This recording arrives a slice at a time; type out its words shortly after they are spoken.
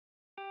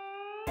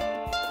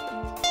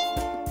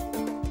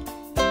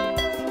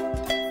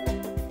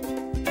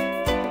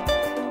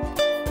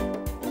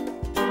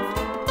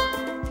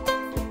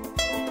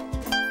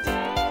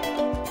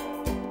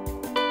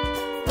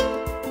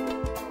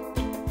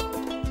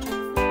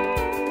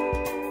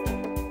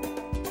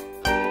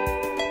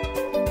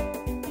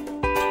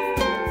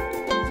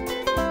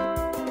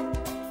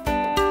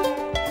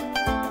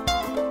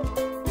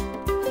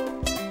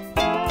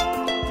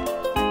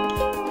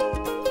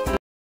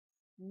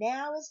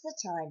the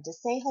time to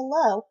say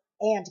hello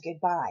and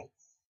goodbye.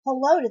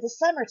 Hello to the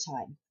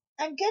summertime,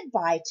 and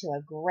goodbye to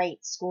a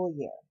great school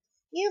year.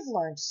 You've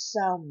learned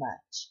so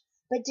much.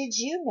 But did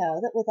you know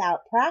that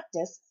without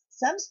practice,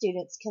 some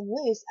students can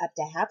lose up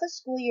to half a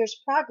school year's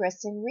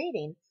progress in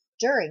reading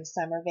during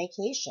summer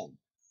vacation?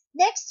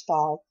 Next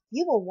fall,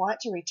 you will want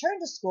to return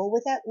to school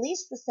with at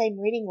least the same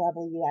reading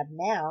level you have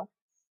now.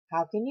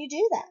 How can you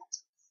do that?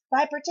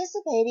 By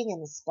participating in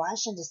the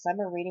Splash into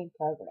Summer Reading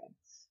program.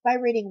 By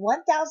reading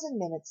 1,000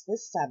 minutes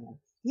this summer,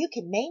 you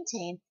can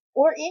maintain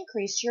or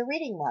increase your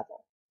reading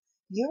level.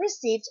 You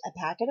received a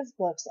packet of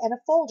books and a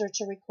folder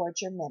to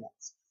record your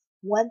minutes.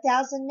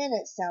 1,000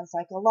 minutes sounds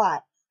like a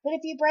lot, but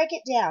if you break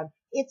it down,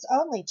 it's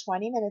only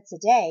 20 minutes a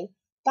day,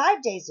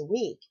 5 days a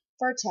week,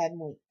 for 10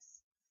 weeks.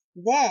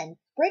 Then,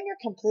 bring your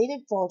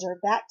completed folder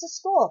back to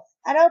school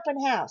at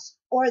open house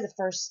or the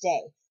first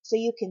day so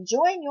you can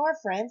join your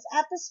friends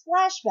at the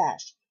Splash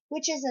Bash,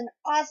 which is an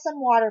awesome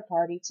water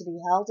party to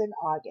be held in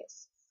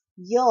August.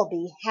 You'll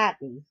be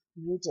happy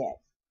you did.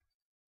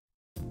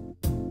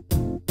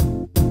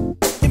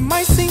 It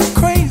might seem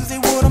crazy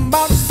what I'm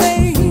about to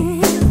say.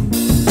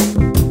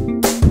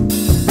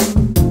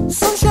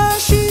 Sunshine,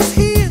 she's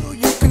here,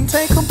 you can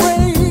take a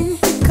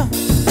break.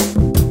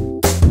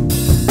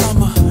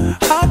 I'm a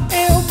hot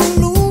air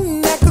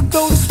balloon that could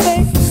go to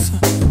space.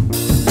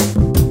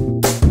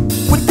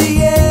 With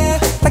the air,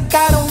 like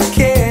I don't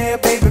care,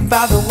 baby,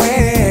 by the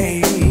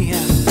way.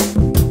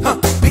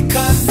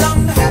 Because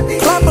I'm happy.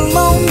 Clap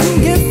along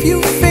if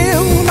you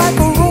feel like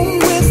a room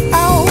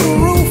without a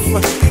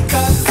roof.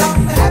 Because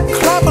I'm happy.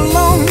 Clap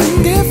along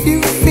if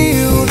you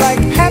feel like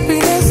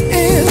happiness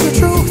is the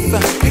truth.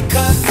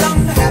 Because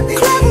I'm happy.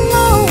 Clap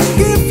along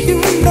if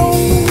you know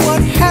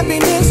what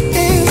happiness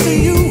is to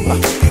you.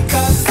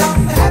 Because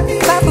I'm happy.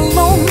 Clap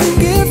along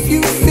if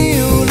you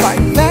feel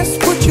like that's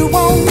what you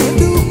want to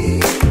do.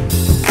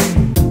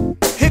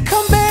 Here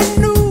come bad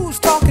news,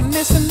 talking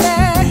this and that.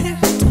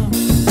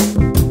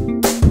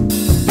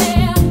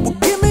 Well,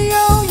 give me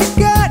all you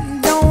got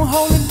and don't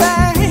hold it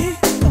back.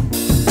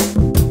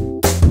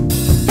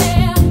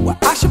 Well,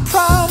 I should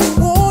probably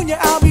warn you,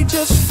 I'll be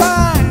just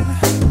fine.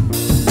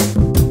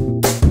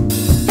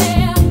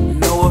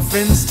 No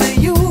offense to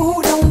you,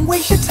 don't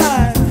waste your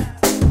time.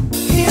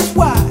 Here's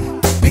why.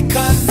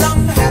 Because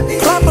I'm happy.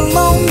 Clap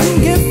along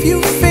if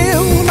you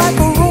feel like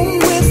a room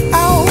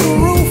without a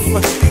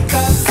roof.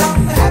 Because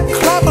I'm happy.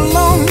 Clap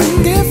along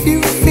if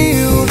you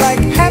feel like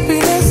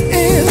happiness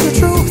is the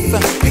truth.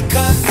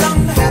 Because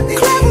I'm happy.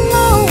 Clap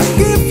along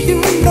if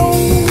you know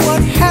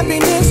what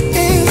happiness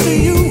is to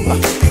you.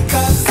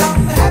 Because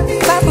I'm happy.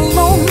 Clap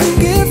along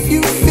if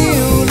you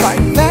feel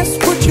like that's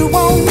what you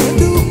want to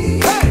do.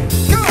 Hey,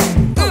 go!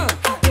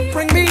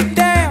 Bring me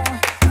down,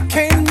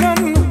 can't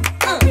none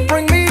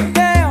bring me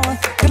down.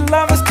 Your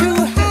love is too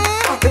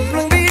high.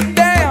 Bring me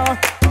down,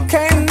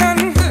 can't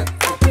none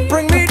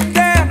bring me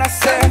down. I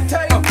said,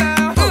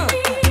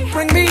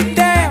 bring me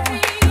down,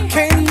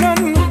 can't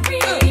none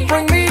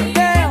bring me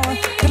down.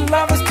 Your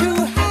love is too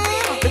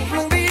high.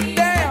 Bring me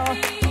down,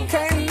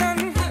 can't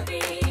none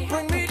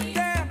bring me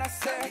down. I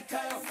said,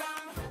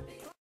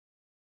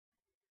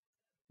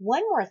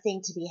 One more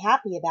thing to be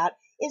happy about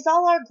is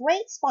all our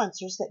great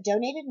sponsors that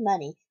donated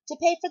money to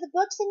pay for the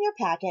books in your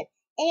packet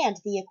and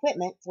the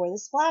equipment for the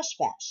Splash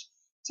Bash.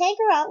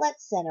 Tanger Outlet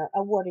Center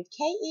awarded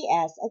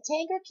KES a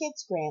Tanger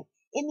Kids grant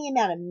in the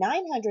amount of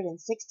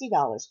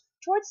 $960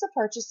 towards the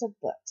purchase of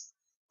books.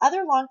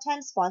 Other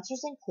longtime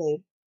sponsors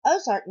include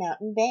Ozark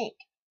Mountain Bank,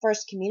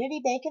 First Community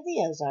Bank of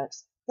the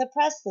Ozarks, the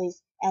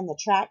Presleys, and the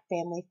Track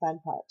Family Fun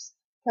Parks.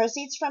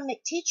 Proceeds from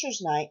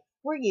McTeacher's Night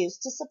were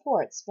used to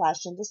support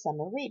Splash into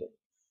Summer Reading.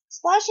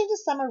 Splash into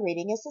Summer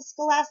Reading is a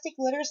Scholastic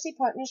Literacy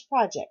Partners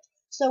project,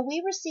 so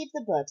we receive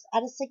the books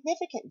at a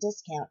significant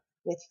discount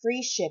with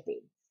free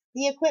shipping.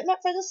 The equipment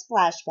for the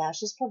Splash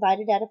Bash is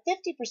provided at a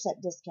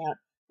 50% discount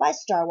by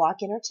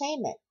Starwalk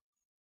Entertainment.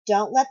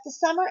 Don't let the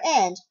summer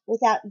end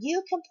without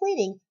you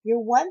completing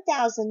your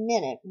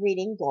 1,000-minute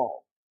reading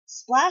goal.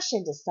 Splash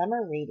into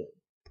Summer Reading.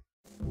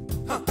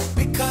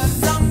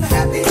 because I'm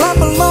happy. Clap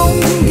along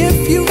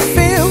if you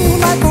feel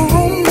like a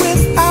room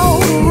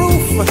without a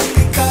roof.